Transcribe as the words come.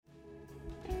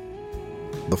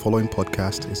The following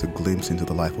podcast is a glimpse into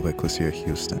the life of Ecclesia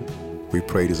Houston. We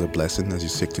pray it is a blessing as you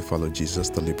seek to follow Jesus,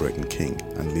 the liberating King,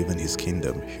 and live in His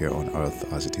kingdom here on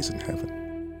earth as it is in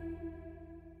heaven.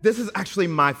 This is actually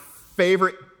my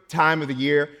favorite time of the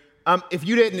year. If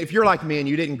you're like me and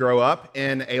you didn't grow up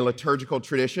in a liturgical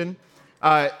tradition,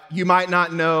 you might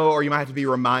not know, or you might have to be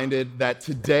reminded that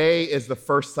today is the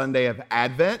first Sunday of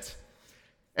Advent.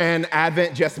 And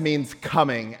Advent just means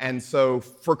coming. And so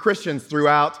for Christians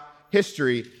throughout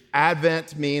history,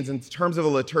 Advent means, in terms of a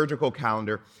liturgical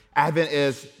calendar, Advent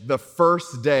is the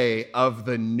first day of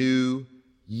the new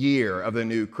year, of the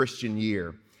new Christian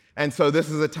year. And so this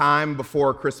is a time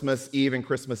before Christmas Eve and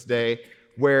Christmas Day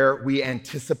where we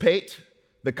anticipate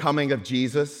the coming of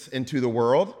Jesus into the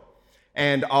world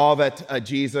and all that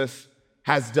Jesus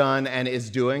has done and is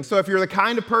doing. So if you're the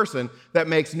kind of person that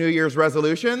makes New Year's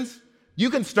resolutions, you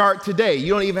can start today.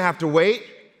 You don't even have to wait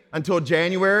until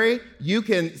January.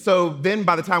 So then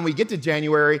by the time we get to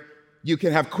January, you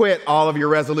can have quit all of your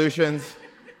resolutions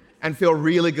and feel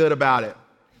really good about it.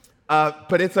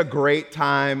 But it's a great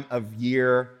time of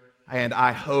year, and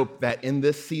I hope that in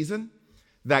this season,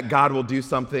 that God will do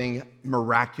something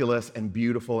miraculous and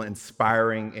beautiful,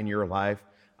 inspiring in your life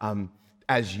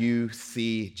as you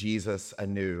see Jesus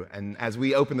anew. And as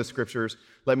we open the scriptures,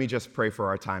 let me just pray for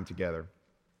our time together.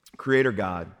 Creator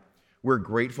God, we're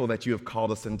grateful that you have called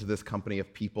us into this company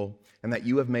of people and that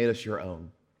you have made us your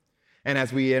own. And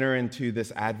as we enter into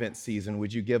this Advent season,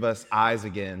 would you give us eyes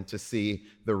again to see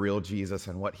the real Jesus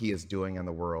and what he is doing in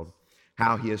the world,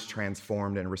 how he has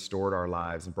transformed and restored our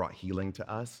lives and brought healing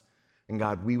to us. And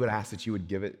God, we would ask that you would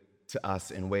give it to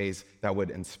us in ways that would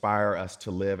inspire us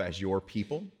to live as your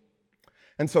people.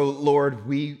 And so, Lord,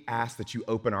 we ask that you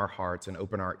open our hearts and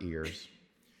open our ears.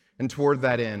 And toward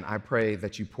that end, I pray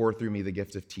that you pour through me the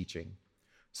gift of teaching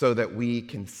so that we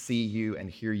can see you and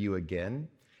hear you again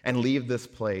and leave this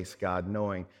place, God,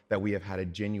 knowing that we have had a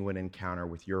genuine encounter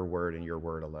with your word and your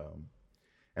word alone.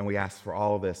 And we ask for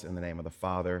all of this in the name of the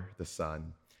Father, the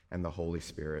Son, and the Holy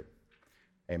Spirit.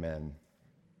 Amen.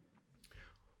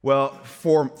 Well,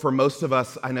 for most of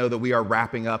us, I know that we are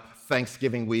wrapping up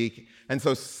Thanksgiving week. And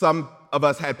so some of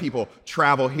us had people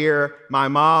travel here. My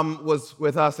mom was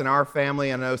with us and our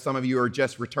family. I know some of you are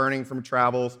just returning from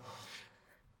travels.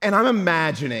 And I'm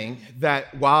imagining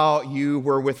that while you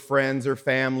were with friends or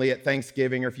family at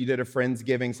Thanksgiving, or if you did a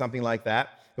Friendsgiving, something like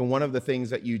that, and one of the things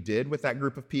that you did with that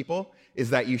group of people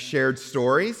is that you shared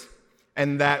stories,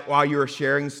 and that while you were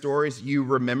sharing stories, you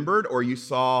remembered or you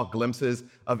saw glimpses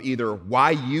of either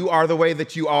why you are the way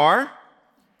that you are,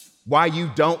 why you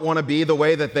don't want to be the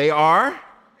way that they are.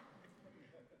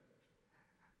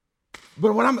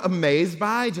 But what I'm amazed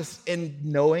by, just in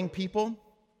knowing people,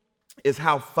 is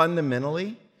how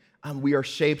fundamentally we are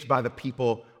shaped by the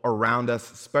people around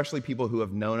us, especially people who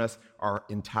have known us our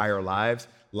entire lives,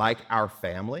 like our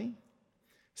family.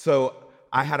 So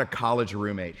I had a college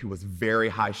roommate who was very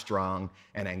high-strung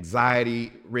and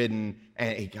anxiety-ridden,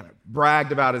 and he kind of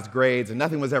bragged about his grades, and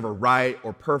nothing was ever right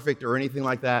or perfect or anything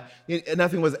like that.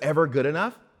 Nothing was ever good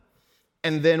enough.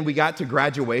 And then we got to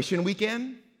graduation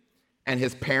weekend, and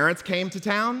his parents came to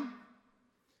town,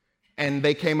 and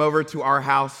they came over to our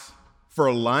house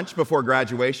for lunch before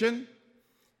graduation,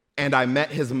 and I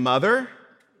met his mother,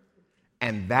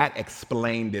 and that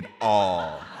explained it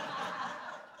all.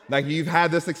 Like, you've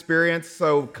had this experience,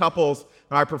 so couples,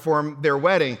 when I perform their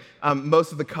wedding,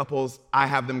 most of the couples, I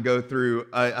have them go through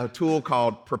a tool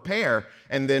called Prepare,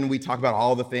 and then we talk about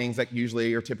all the things that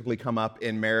usually or typically come up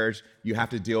in marriage you have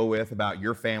to deal with about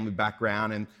your family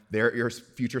background and your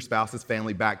future spouse's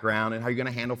family background and how you're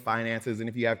gonna handle finances and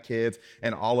if you have kids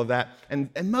and all of that. And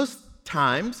most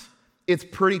times, it's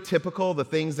pretty typical, the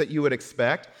things that you would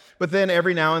expect, but then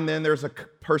every now and then there's a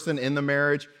person in the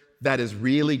marriage that is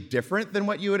really different than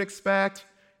what you would expect,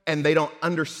 and they don't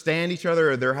understand each other,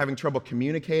 or they're having trouble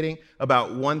communicating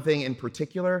about one thing in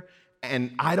particular,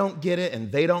 and I don't get it,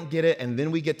 and they don't get it, and then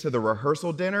we get to the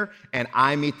rehearsal dinner, and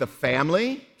I meet the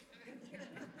family,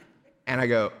 and I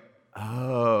go,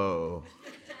 oh,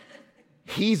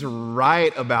 he's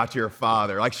right about your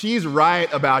father, like she's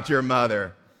right about your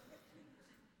mother.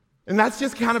 And that's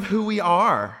just kind of who we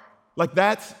are. Like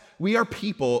we are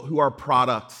people who are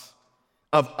products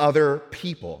of other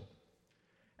people.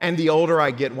 And the older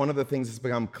I get, one of the things that's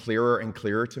become clearer and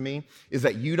clearer to me is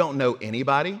that you don't know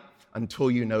anybody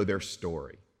until you know their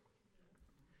story.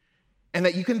 And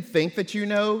that you can think that you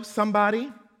know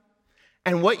somebody,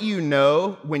 and what you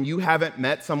know when you haven't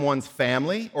met someone's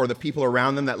family or the people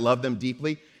around them that love them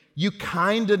deeply, you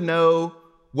kind of know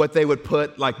what they would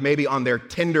put like maybe on their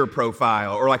Tinder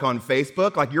profile or like on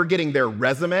Facebook, like you're getting their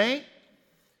resume.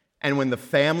 And when the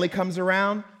family comes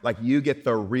around, like you get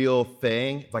the real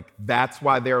thing, like that's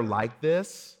why they're like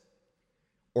this,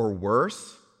 or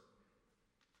worse.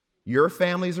 Your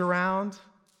family's around,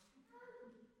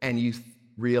 and you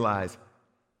realize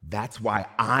that's why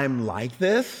I'm like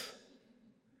this.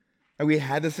 And we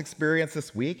had this experience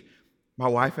this week. My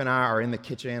wife and I are in the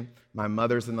kitchen, my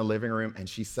mother's in the living room, and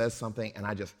she says something, and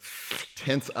I just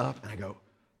tense up, and I go,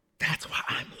 that's why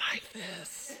I'm like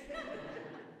this.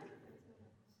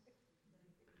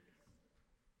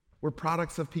 We're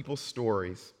products of people's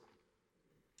stories.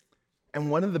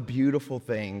 And one of the beautiful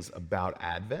things about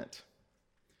Advent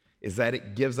is that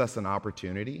it gives us an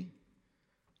opportunity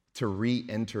to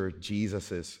re-enter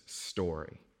Jesus'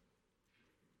 story.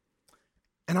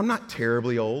 And I'm not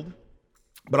terribly old,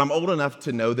 but I'm old enough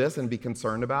to know this and be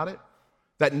concerned about it,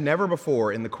 that never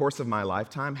before in the course of my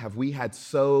lifetime have we had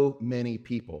so many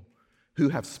people who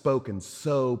have spoken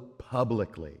so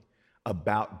publicly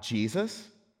about Jesus,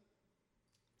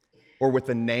 or with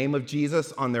the name of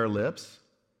Jesus on their lips,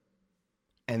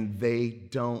 and they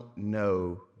don't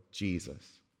know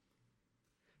Jesus.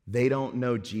 They don't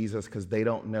know Jesus because they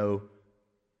don't know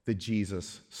the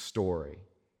Jesus story.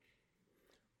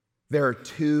 There are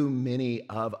too many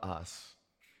of us,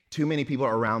 too many people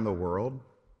around the world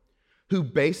who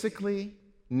basically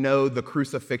know the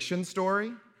crucifixion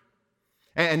story.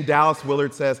 And Dallas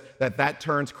Willard says that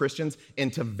turns Christians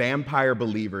into vampire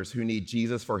believers who need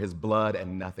Jesus for his blood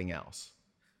and nothing else.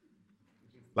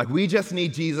 Like we just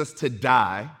need Jesus to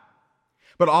die,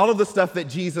 but all of the stuff that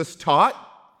Jesus taught,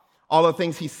 all the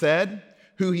things he said,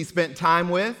 who he spent time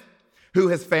with, who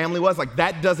his family was, like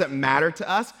that doesn't matter to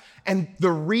us. And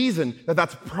the reason that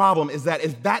that's a problem is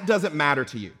that doesn't matter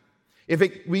to you.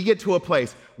 We get to a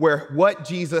place where what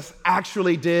Jesus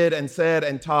actually did and said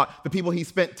and taught, the people he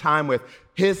spent time with,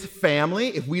 his family,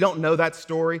 if we don't know that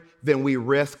story, then we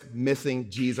risk missing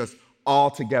Jesus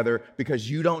altogether because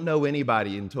you don't know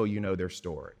anybody until you know their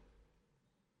story.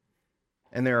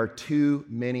 And there are too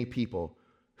many people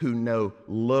who know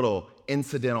little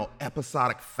incidental,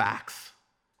 episodic facts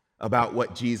about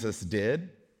what Jesus did,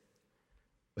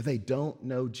 but they don't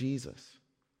know Jesus.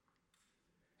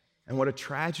 And what a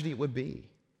tragedy it would be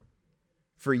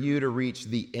for you to reach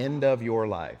the end of your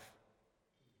life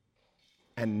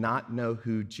and not know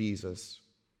who Jesus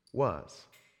was.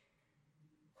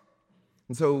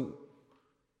 And so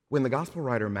when the gospel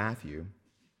writer Matthew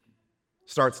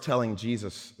starts telling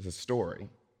Jesus the story,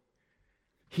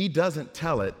 he doesn't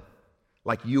tell it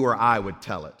like you or I would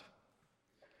tell it.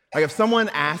 Like if someone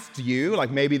asked you,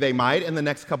 like maybe they might in the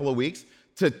next couple of weeks,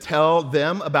 to tell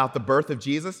them about the birth of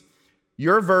Jesus,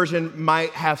 your version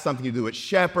might have something to do with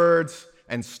shepherds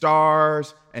and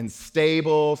stars and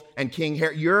stables and King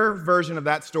Herod. Your version of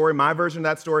that story, my version of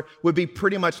that story, would be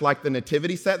pretty much like the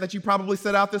nativity set that you probably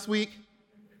set out this week.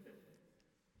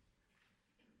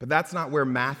 But that's not where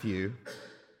Matthew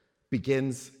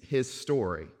begins his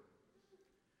story.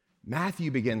 Matthew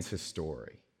begins his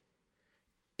story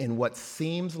in what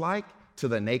seems like, to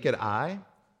the naked eye,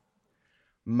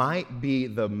 might be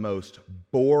the most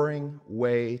boring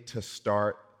way to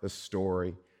start the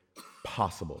story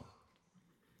possible.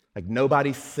 Like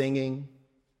nobody's singing,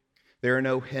 there are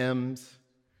no hymns,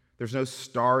 there's no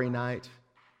starry night,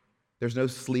 there's no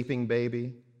sleeping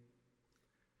baby.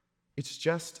 It's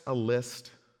just a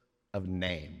list of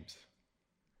names.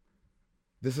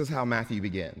 This is how Matthew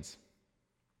begins.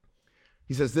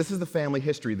 He says, this is the family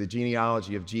history, the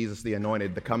genealogy of Jesus the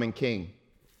Anointed, the coming king.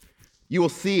 You will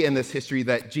see in this history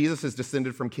that Jesus is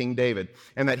descended from King David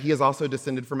and that he is also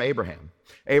descended from Abraham.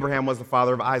 Abraham was the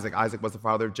father of Isaac. Isaac was the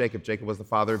father of Jacob. Jacob was the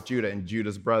father of Judah and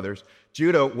Judah's brothers.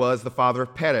 Judah was the father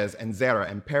of Perez and Zerah,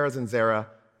 and Perez and Zerah's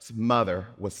mother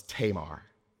was Tamar.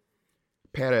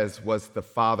 Perez was the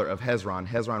father of Hezron.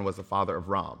 Hezron was the father of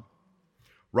Ram.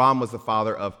 Ram was the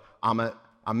father of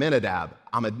Aminadab.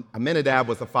 Aminadab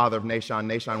was the father of Nahshon.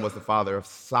 Nahshon was the father of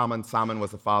Salmon. Salmon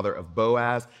was the father of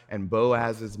Boaz, and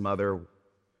Boaz's mother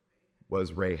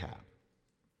was Rahab.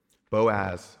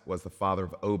 Boaz was the father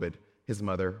of Obed. His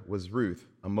mother was Ruth,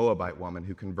 a Moabite woman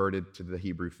who converted to the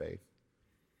Hebrew faith.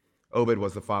 Obed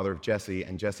was the father of Jesse,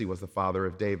 and Jesse was the father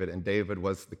of David, and David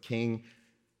was the king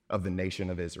of the nation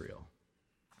of Israel.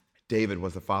 David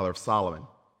was the father of Solomon.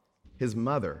 His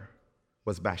mother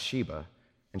was Bathsheba,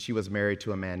 and she was married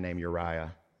to a man named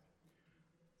Uriah.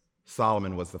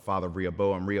 Solomon was the father of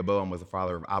Rehoboam. Rehoboam was the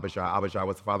father of Abijah. Abijah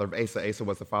was the father of Asa. Asa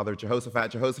was the father of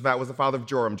Jehoshaphat. Jehoshaphat was the father of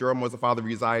Joram. Joram was the father of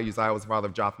Uzziah. Uzziah was the father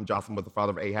of Jotham. Jotham was the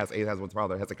father of Ahaz. Ahaz was the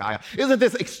father of Hezekiah. Isn't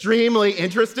this extremely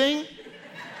interesting?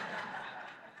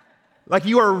 Like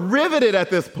you are riveted at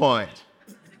this point.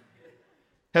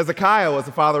 Hezekiah was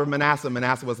the father of Manasseh.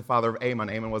 Manasseh was the father of Amon.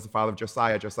 Amon was the father of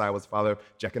Josiah. Josiah was the father of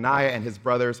Jeconiah, and his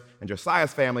brothers and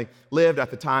Josiah's family lived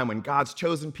at the time when God's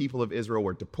chosen people of Israel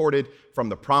were deported from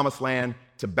the promised land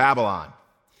to Babylon.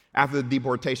 After the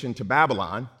deportation to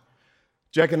Babylon,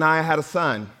 Jeconiah had a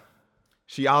son,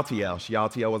 Shealtiel.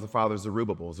 Shealtiel was the father of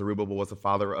Zerubbabel. Zerubbabel was the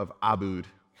father of Abud.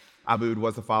 Abud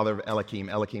was the father of Eliakim.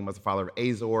 Eliakim was the father of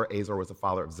Azor. Azor was the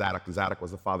father of Zadok. Zadok was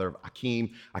the father of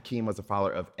Akim. Akim was the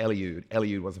father of Eliud.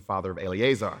 Eliud was the father of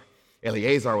Eleazar.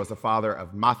 Eleazar was the father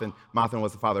of Mathan. Mathan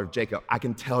was the father of Jacob. I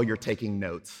can tell you're taking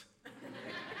notes.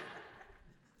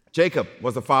 Jacob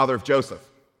was the father of Joseph,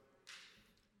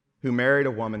 who married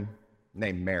a woman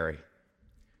named Mary.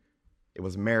 It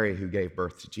was Mary who gave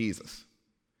birth to Jesus.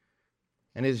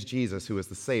 And it is Jesus who is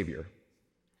the Savior,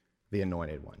 the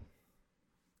Anointed One.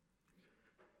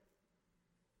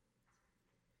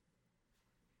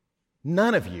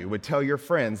 None of you would tell your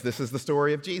friends this is the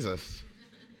story of Jesus.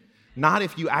 Not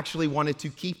if you actually wanted to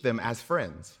keep them as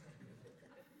friends.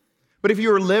 But if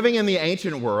you were living in the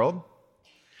ancient world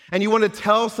and you want to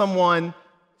tell someone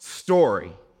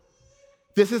story,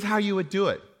 this is how you would do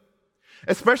it.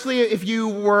 Especially if you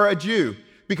were a Jew,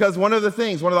 because one of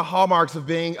the hallmarks of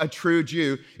being a true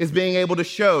Jew is being able to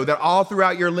show that all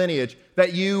throughout your lineage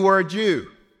that you were a Jew.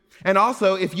 And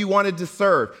also, if you wanted to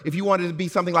serve, if you wanted to be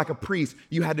something like a priest,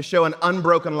 you had to show an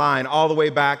unbroken line all the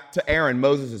way back to Aaron,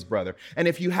 Moses' brother. And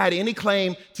if you had any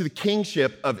claim to the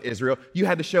kingship of Israel, you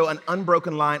had to show an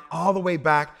unbroken line all the way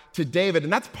back to David.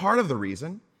 And that's part of the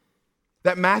reason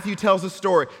that Matthew tells a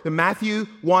story, that Matthew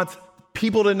wants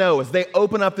people to know as they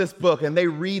open up this book and they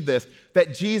read this,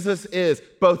 that Jesus is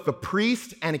both the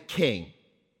priest and a king.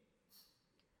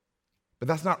 But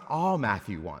that's not all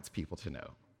Matthew wants people to know.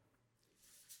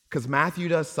 Because Matthew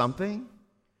does something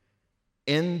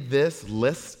in this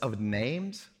list of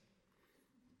names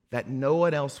that no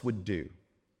one else would do.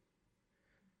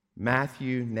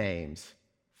 Matthew names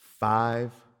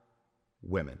 5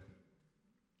 women.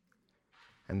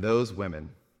 And those women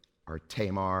are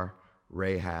Tamar,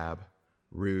 Rahab,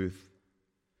 Ruth,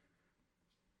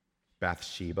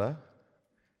 Bathsheba,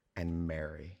 and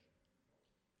Mary.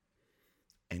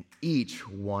 And each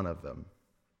one of them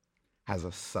has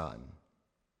a son.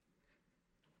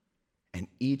 And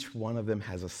each one of them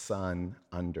has a son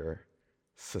under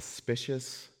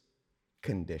suspicious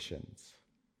conditions.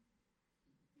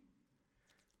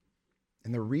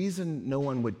 And the reason no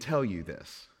one would tell you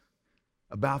this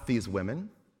about these women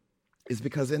is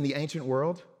because in the ancient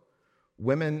world,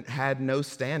 women had no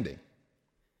standing.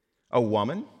 A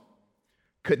woman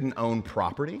couldn't own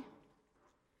property.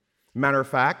 Matter of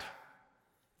fact,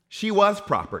 she was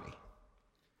property.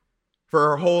 For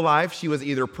her whole life, she was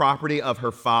either property of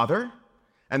her father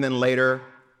and then later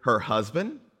her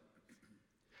husband.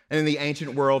 And in the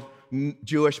ancient world,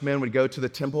 Jewish men would go to the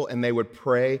temple and they would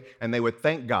pray and they would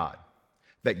thank God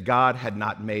that God had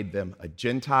not made them a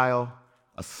Gentile,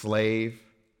 a slave,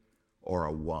 or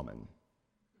a woman.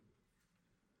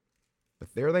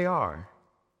 But there they are,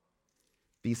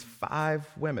 these 5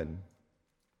 women.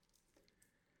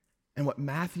 And what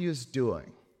Matthew is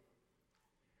doing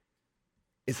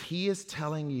is he is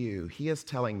telling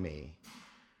me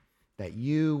that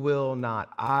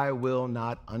I will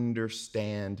not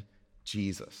understand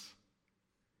Jesus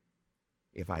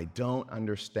if I don't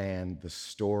understand the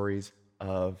stories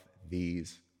of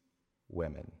these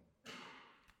women.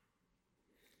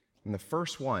 And the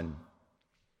first one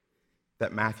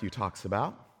that Matthew talks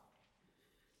about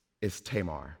is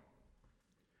Tamar.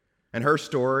 And her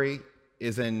story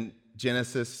is in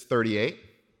Genesis 38.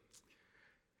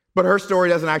 But her story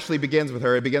doesn't actually begin with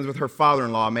her. It begins with her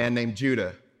father-in-law, a man named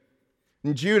Judah.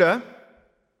 And Judah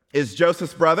is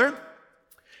Joseph's brother,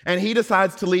 and he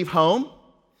decides to leave home,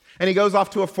 and he goes off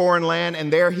to a foreign land,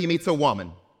 and there he meets a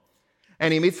woman.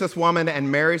 And he meets this woman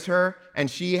and marries her, and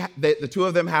the two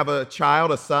of them have a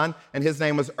child, a son, and his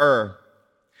name was And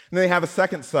then they have a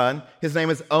second son, his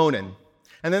name is Onan.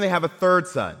 And then they have a third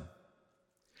son.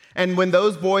 And when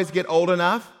those boys get old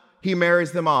enough, he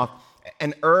marries them off.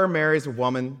 And marries a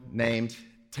woman named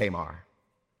Tamar.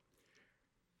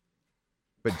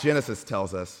 But Genesis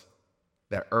tells us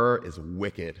that is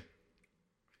wicked.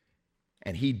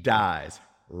 And he dies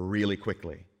really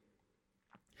quickly.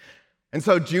 And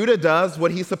so Judah does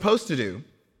what he's supposed to do,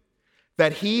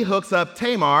 that he hooks up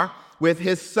Tamar with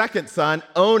his second son,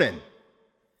 Onan.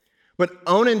 But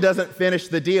Onan doesn't finish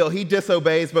the deal. He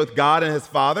disobeys both God and his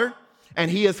father, and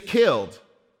he is killed.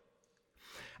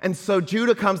 And so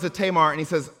Judah comes to Tamar and he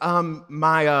says,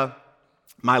 my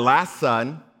last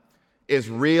son is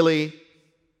really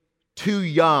too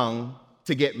young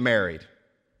to get married.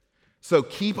 So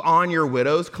keep on your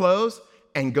widow's clothes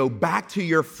and go back to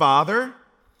your father,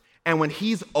 and when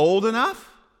he's old enough,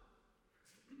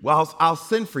 well, I'll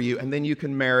send for you, and then you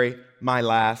can marry my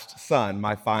last son,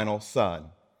 my final son.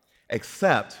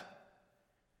 Except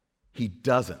he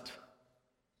doesn't.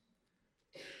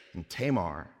 And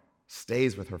Tamar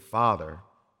stays with her father.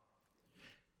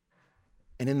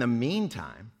 And in the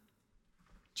meantime,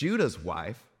 Judah's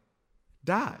wife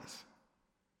dies.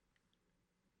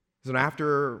 So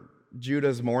after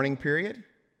Judah's mourning period,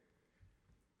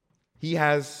 he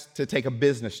has to take a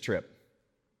business trip.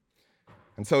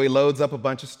 And so he loads up a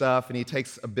bunch of stuff and he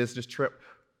takes a business trip.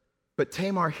 But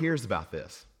Tamar hears about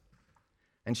this.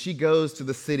 And she goes to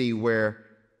the city where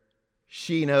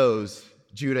she knows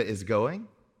Judah is going,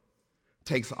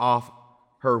 takes off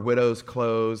her widow's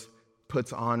clothes,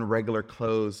 puts on regular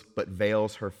clothes, but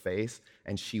veils her face,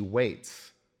 and she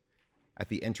waits at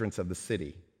the entrance of the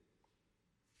city.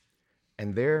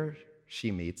 And there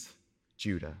she meets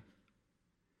Judah.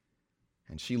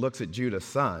 And she looks at Judah's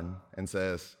son and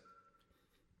says,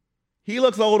 "He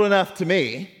looks old enough to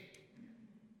me."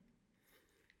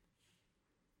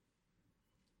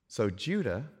 So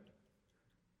Judah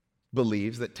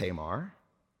believes that Tamar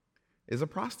is a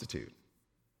prostitute.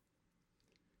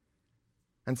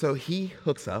 And so he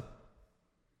hooks up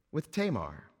with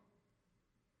Tamar.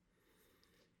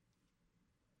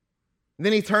 And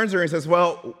then he turns to her and says,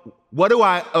 "Well, what do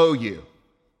I owe you?"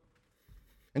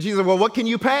 And she said, "Well, what can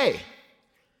you pay?"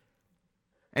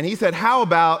 And he said, "How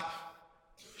about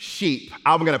sheep?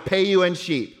 I'm going to pay you in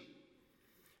sheep,"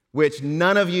 which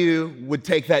none of you would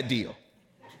take that deal.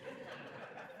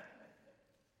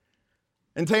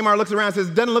 And Tamar looks around and says,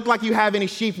 "Doesn't look like you have any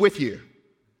sheep with you."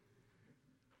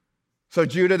 So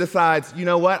Judah decides, you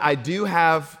know what? I do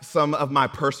have some of my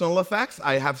personal effects.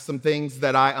 I have some things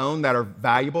that I own that are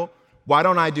valuable. Why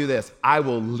don't I do this? I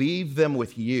will leave them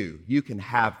with you. You can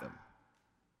have them.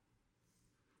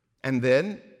 And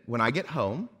then when I get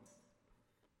home,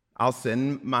 I'll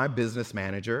send my business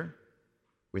manager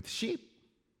with sheep.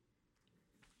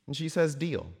 And she says,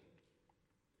 "Deal."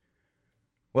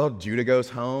 Well, Judah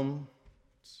goes home.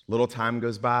 Little time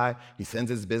goes by. He sends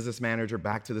his business manager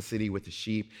back to the city with the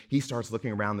sheep. He starts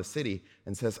looking around the city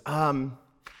and says, I'm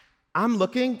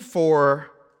looking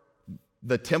for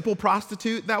the temple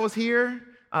prostitute that was here.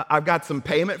 I've got some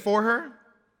payment for her.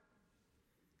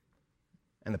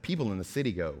 And the people in the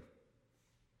city go,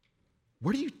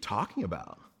 "What are you talking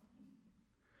about?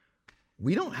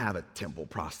 We don't have a temple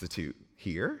prostitute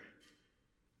here."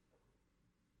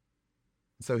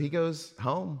 So he goes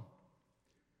home.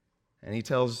 And he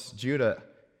tells Judah,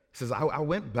 he says, I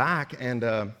went back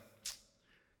and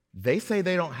they say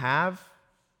they don't have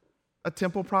a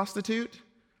temple prostitute,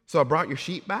 so I brought your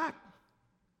sheep back.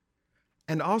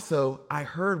 And also, I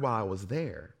heard while I was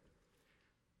there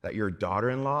that your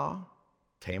daughter-in-law,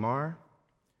 Tamar,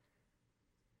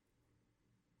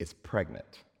 is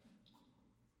pregnant.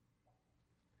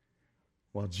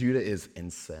 Well, Judah is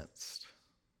incensed.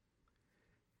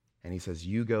 And he says,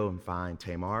 "You go and find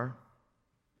Tamar,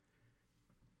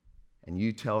 and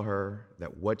you tell her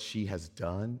that what she has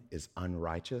done is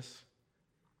unrighteous.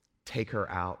 Take her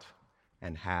out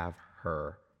and have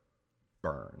her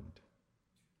burned."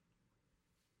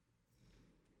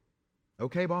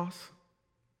 "Okay, boss."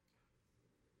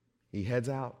 He heads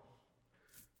out,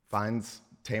 finds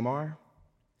Tamar,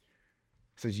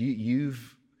 says,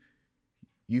 You've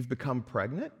become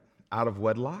pregnant out of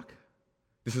wedlock.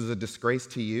 This is a disgrace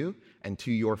to you and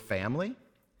to your family.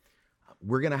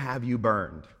 We're going to have you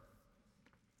burned."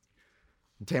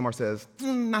 And Tamar says,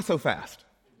 "Not so fast.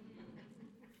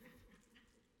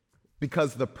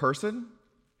 Because the person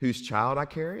whose child I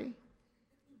carry,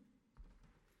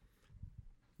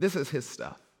 this is his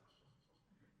stuff."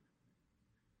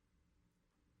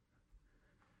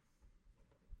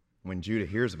 When Judah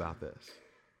hears about this,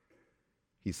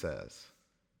 he says,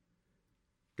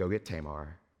 "Go get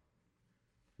Tamar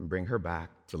and bring her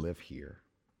back to live here,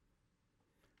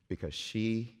 because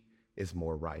she is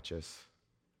more righteous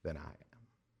than I am."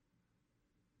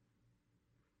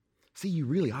 See, you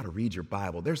really ought to read your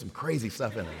Bible. There's some crazy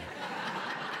stuff in there.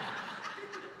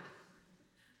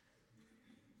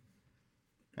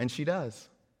 And she does.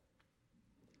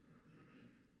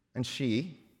 And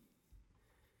she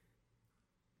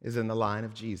is in the line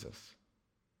of Jesus.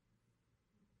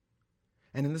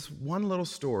 And in this one little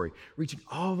story, reaching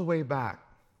all the way back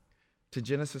to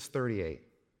Genesis 38,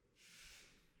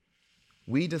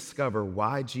 we discover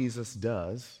why Jesus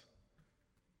does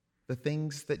the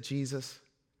things that Jesus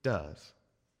does.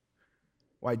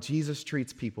 Why Jesus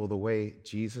treats people the way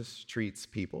Jesus treats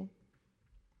people.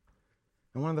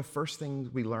 And one of the first things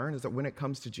we learn is that when it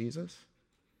comes to Jesus,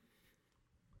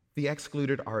 the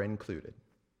excluded are included.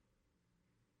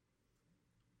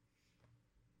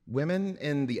 Women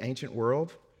in the ancient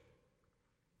world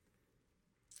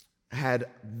had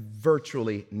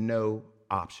virtually no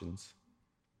options.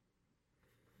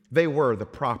 They were the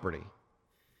property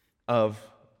of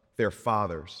their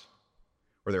fathers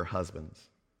or their husbands.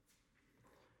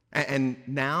 And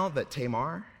now that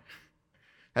Tamar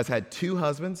has had 2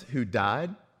 husbands who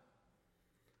died,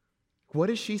 what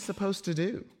is she supposed to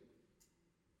do?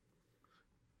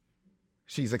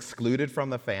 She's excluded from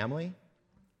the family,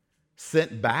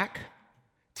 sent back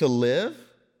to live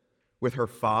with her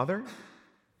father,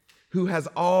 who has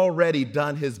already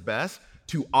done his best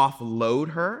to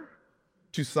offload her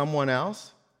to someone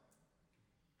else.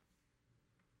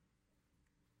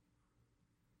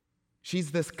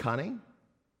 She's this cunning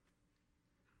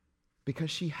because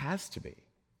she has to be.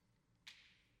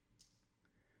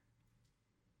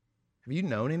 Have you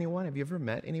known anyone? Have you ever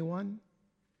met anyone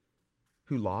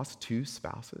who lost 2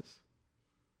 spouses?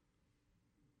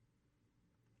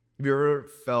 Have you ever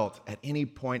felt at any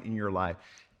point in your life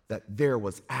that there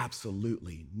was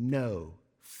absolutely no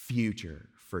future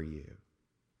for you?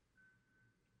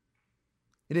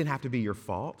 It didn't have to be your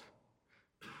fault.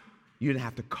 You didn't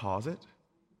have to cause it.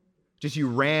 Just you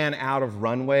ran out of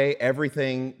runway,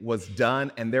 everything was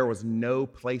done, and there was no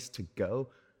place to go.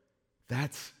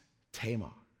 That's Tamar.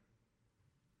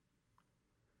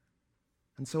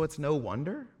 And so it's no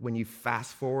wonder when you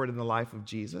fast forward in the life of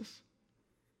Jesus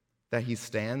that he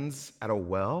stands at a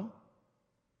well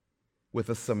with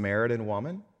a Samaritan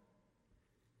woman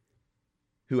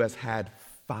who has had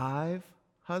 5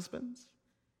 husbands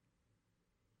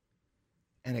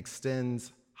and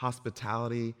extends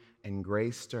hospitality and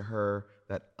grace to her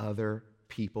that other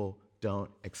people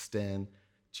don't extend.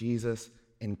 Jesus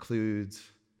includes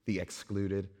the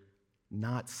excluded,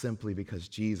 not simply because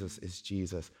Jesus is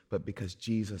Jesus, but because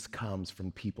Jesus comes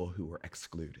from people who are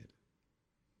excluded.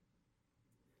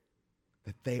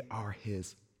 That they are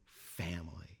his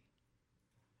family.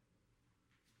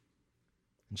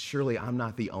 And surely I'm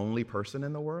not the only person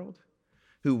in the world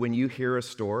who, when you hear a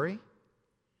story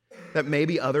that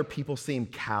maybe other people seem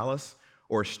callous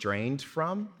or estranged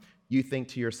from, you think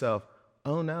to yourself,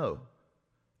 oh no,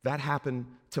 that happened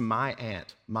to my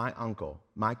aunt, my uncle,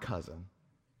 my cousin.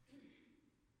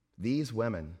 These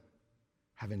women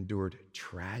have endured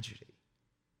tragedy.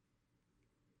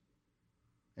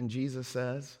 And Jesus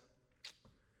says,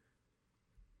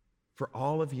 for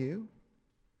all of you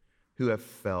who have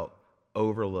felt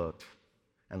overlooked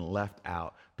and left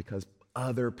out because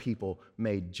other people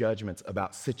made judgments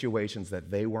about situations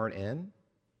that they weren't in,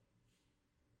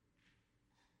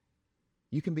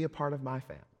 you can be a part of my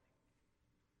family.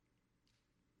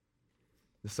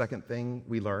 The second thing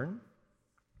we learn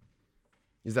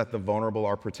is that the vulnerable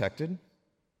are protected.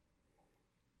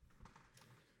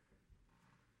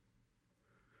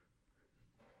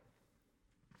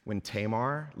 When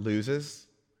Tamar loses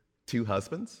 2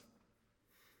 husbands,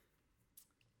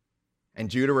 and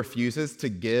Judah refuses to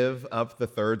give up the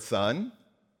 3rd son,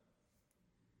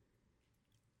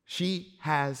 she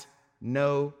has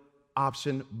no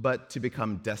option but to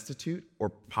become destitute or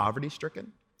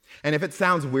poverty-stricken. And if it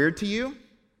sounds weird to you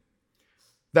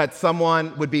that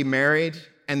someone would be married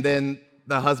and then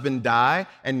the husband die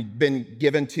and been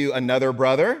given to another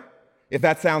brother, if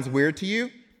that sounds weird to you,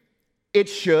 it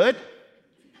should.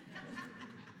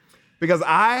 Because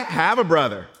I have a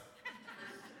brother.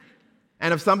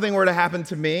 And if something were to happen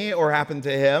to me or happen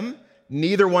to him,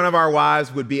 neither one of our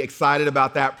wives would be excited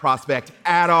about that prospect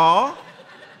at all.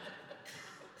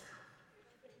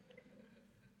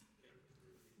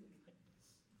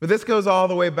 But this goes all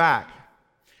the way back.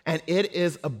 And it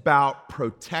is about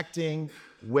protecting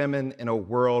women in a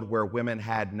world where women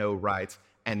had no rights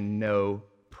and no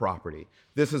property.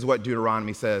 This is what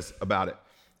Deuteronomy says about it.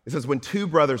 It says, when 2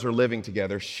 brothers are living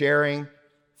together, sharing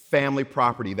family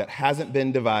property that hasn't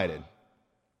been divided,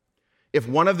 if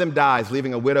one of them dies,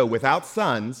 leaving a widow without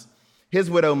sons, his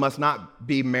widow must not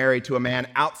be married to a man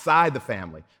outside the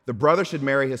family. The brother should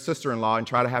marry his sister-in-law and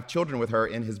try to have children with her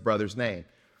in his brother's name.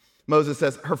 Moses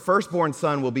says, her firstborn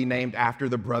son will be named after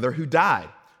the brother who died,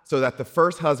 so that the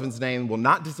first husband's name will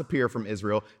not disappear from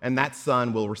Israel, and that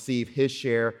son will receive his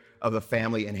share of the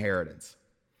family inheritance.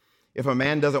 If a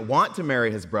man doesn't want to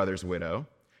marry his brother's widow,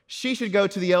 she should go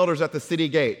to the elders at the city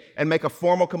gate and make a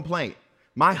formal complaint.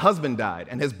 My husband died,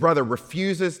 and his brother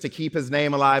refuses to keep his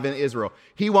name alive in Israel.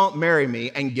 He won't marry me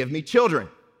and give me children.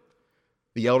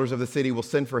 The elders of the city will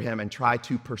send for him and try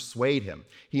to persuade him.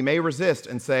 He may resist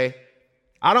and say,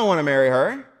 I don't want to marry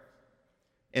her.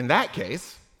 In that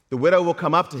case, the widow will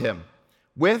come up to him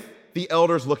with the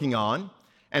elders looking on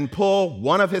and pull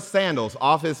one of his sandals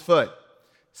off his foot,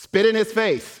 spit in his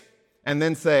face, and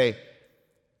then say,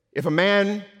 if a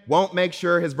man won't make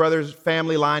sure his brother's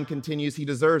family line continues, he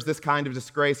deserves this kind of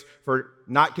disgrace for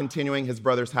not continuing his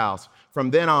brother's house. From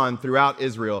then on, throughout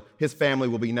Israel, his family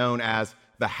will be known as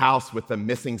the house with the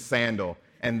missing sandal,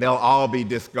 and they'll all be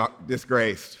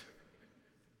disgraced.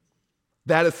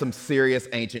 That is some serious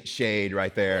ancient shade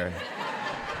right there.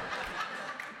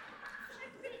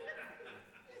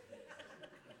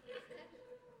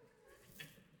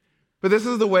 But this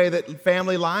is the way that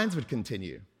family lines would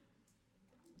continue,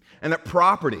 and that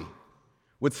property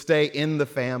would stay in the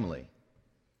family.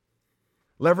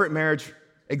 Levirate marriage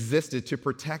existed to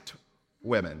protect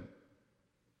women.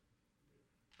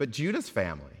 But Judah's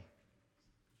family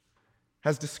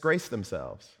has disgraced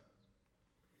themselves.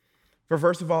 For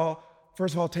first of all,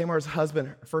 Tamar's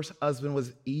first husband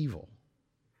was evil,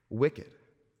 wicked.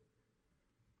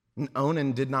 And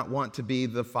Onan did not want to be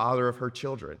the father of her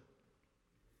children.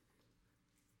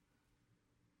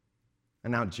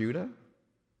 And now Judah,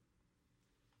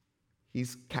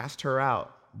 he's cast her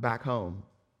out back home.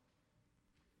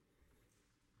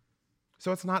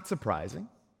 So it's not surprising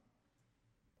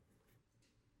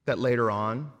that later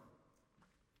on,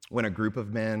 when a group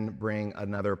of men bring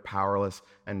another powerless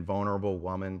and vulnerable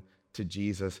woman to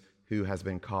Jesus who has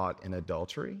been caught in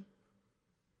adultery,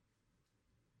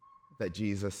 that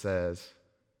Jesus says,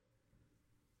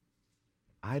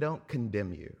 I don't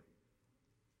condemn you.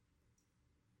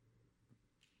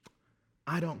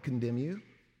 I don't condemn you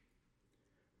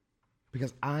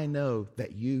because I know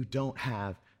that you don't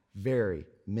have very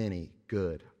many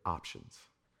good options.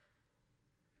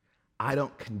 I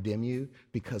don't condemn you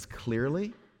because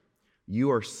clearly you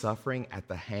are suffering at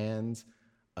the hands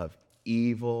of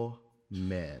evil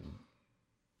men.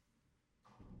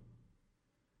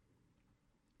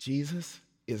 Jesus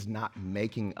is not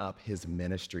making up his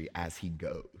ministry as he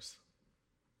goes.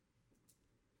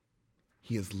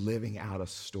 He is living out a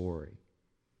story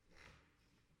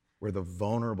where the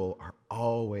vulnerable are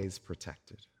always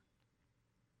protected.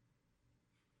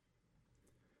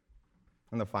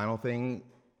 And the final thing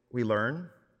we learn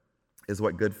is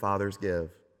what good fathers give.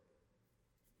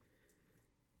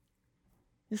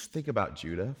 Just think about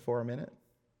Judah for a minute.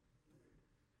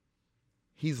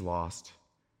 He's lost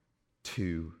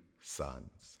 2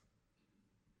 sons.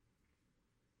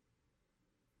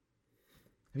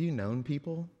 Have you known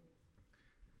people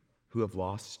who have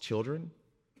lost children?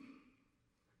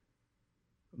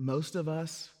 Most of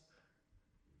us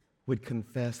would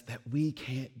confess that we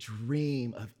can't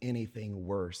dream of anything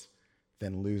worse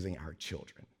than losing our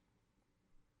children.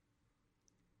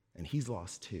 And he's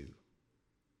lost 2.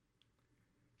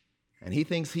 And he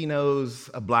thinks he knows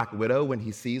a black widow when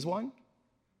he sees one.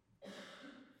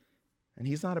 And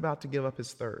he's not about to give up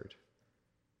his 3rd.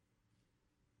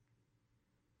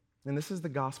 And this is the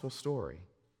gospel story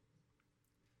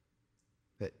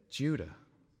that Judah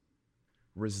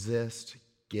resists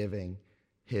giving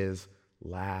his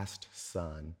last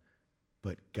son,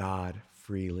 but God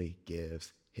freely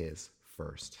gives his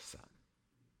first son,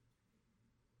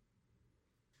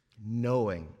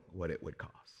 knowing what it would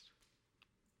cost.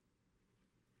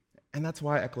 And that's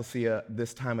why, Ecclesia,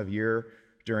 this time of year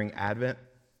during Advent,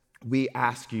 we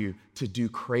ask you to do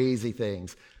crazy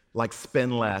things like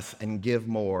spend less and give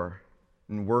more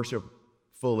and worship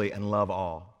fully and love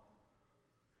all.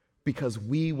 Because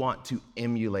we want to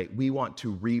emulate, we want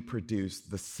to reproduce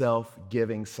the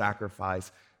self-giving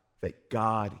sacrifice that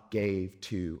God gave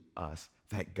to us,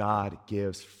 that God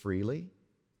gives freely.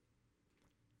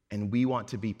 And we want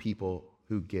to be people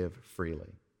who give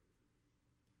freely.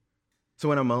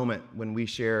 So in a moment, when we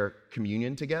share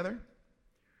communion together,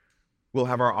 we'll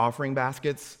have our offering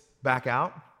baskets back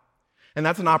out. And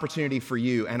that's an opportunity for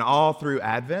you and all through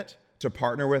Advent to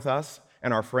partner with us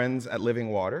and our friends at Living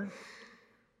Water.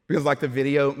 Because like the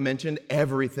video mentioned,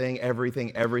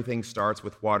 everything starts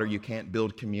with water. You can't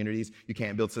build communities, you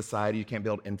can't build society, you can't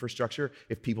build infrastructure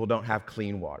if people don't have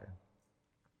clean water.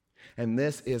 And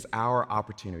this is our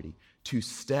opportunity to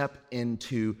step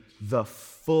into the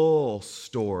full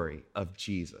story of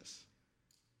Jesus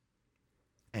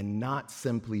and not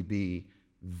simply be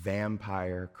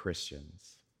vampire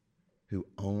Christians who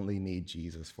only need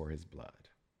Jesus for his blood.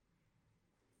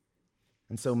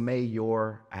 And so may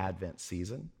your Advent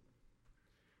season,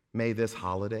 may this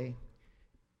holiday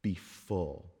be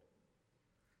full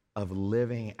of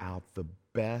living out the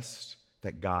best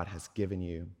that God has given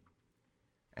you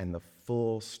and the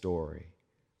full story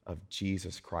of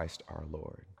Jesus Christ our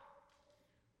Lord.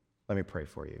 Let me pray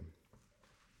for you.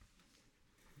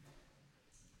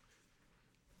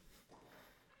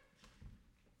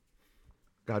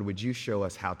 God, would you show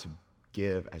us how to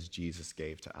give as Jesus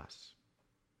gave to us.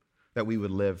 That we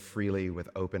would live freely with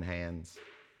open hands.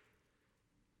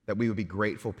 That we would be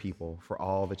grateful people for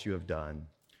all that you have done,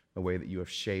 the way that you have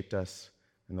shaped us,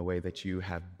 and the way that you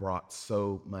have brought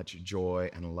so much joy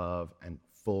and love and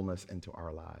fullness into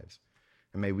our lives.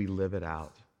 And may we live it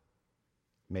out.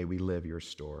 May we live your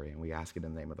story. And we ask it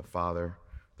in the name of the Father,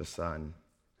 the Son,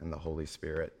 and the Holy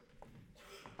Spirit.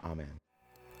 Amen.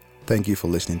 Thank you for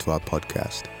listening to our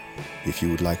podcast. If you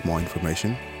would like more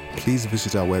information, please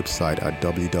visit our website at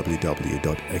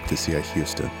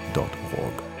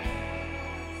www.ecclesiahouston.org.